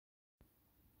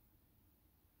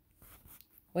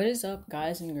What is up,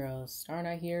 guys and girls?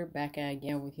 Starna here, back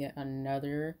again with yet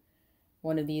another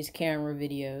one of these camera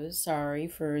videos. Sorry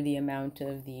for the amount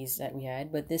of these that we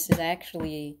had, but this is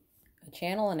actually a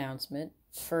channel announcement,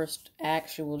 first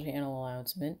actual channel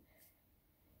announcement.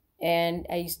 And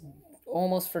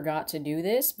almost forgot to do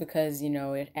this because,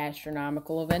 an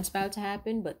astronomical event's about to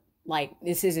happen, but like,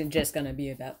 this isn't just gonna be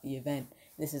about the event.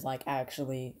 This is like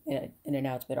actually an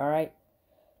announcement, alright?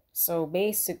 So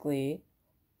basically,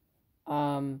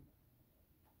 um,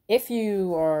 if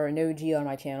you are an OG on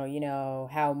my channel, you know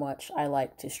how much I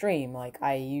like to stream. Like,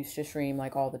 I used to stream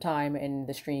like all the time, and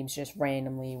the streams just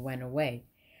randomly went away.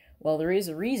 Well, there is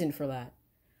a reason for that.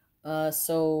 I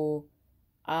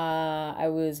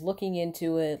was looking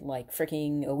into it like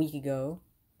freaking a week ago,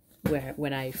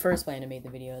 when I first planned to make the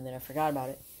video, and then I forgot about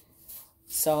it.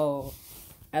 So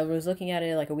I was looking at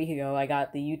it like a week ago. I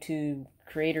got the YouTube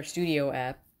Creator Studio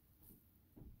app,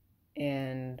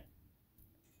 and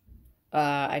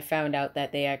I found out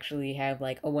that they actually have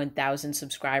like a 1,000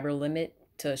 subscriber limit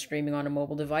to streaming on a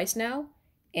mobile device now,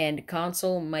 and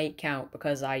console might count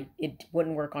because it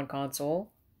wouldn't work on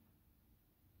console,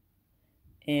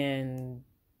 and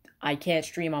I can't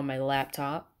stream on my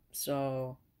laptop,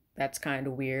 so that's kind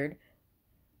of weird.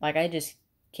 Like, I just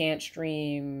can't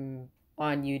stream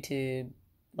on YouTube.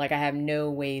 Like, I have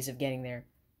no ways of getting there,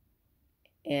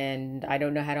 and I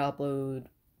don't know how to upload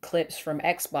clips from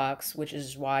Xbox, which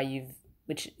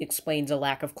explains a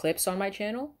lack of clips on my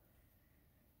channel.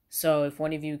 So if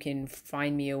one of you can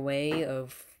find me a way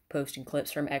of posting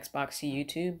clips from Xbox to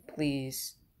YouTube,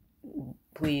 please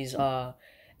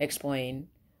explain.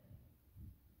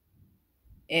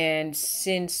 And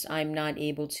since I'm not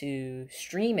able to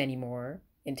stream anymore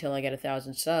until I get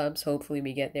 1,000 subs, hopefully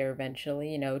we get there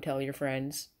eventually. Tell your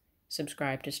friends,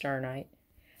 subscribe to Star Knight.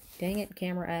 Dang it,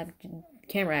 camera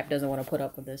app doesn't want to put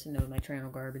up with this and knows my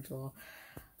channel garbage law.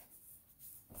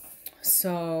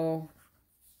 So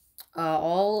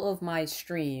all of my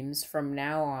streams from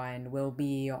now on will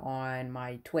be on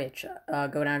my Twitch.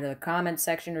 Go down to the comment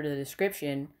section or the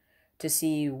description to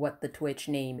see what the Twitch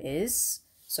name is.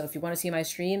 So if you want to see my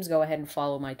streams, go ahead and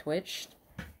follow my Twitch.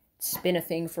 It's been a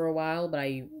thing for a while, but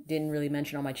I didn't really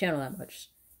mention on my channel that much.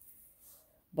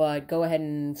 But go ahead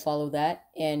and follow that.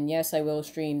 And yes, I will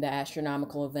stream the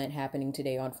astronomical event happening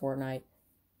today on Fortnite.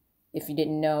 If you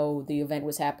didn't know the event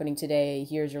was happening today,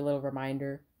 here's your little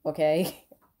reminder, okay?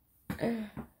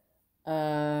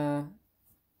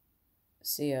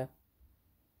 See ya.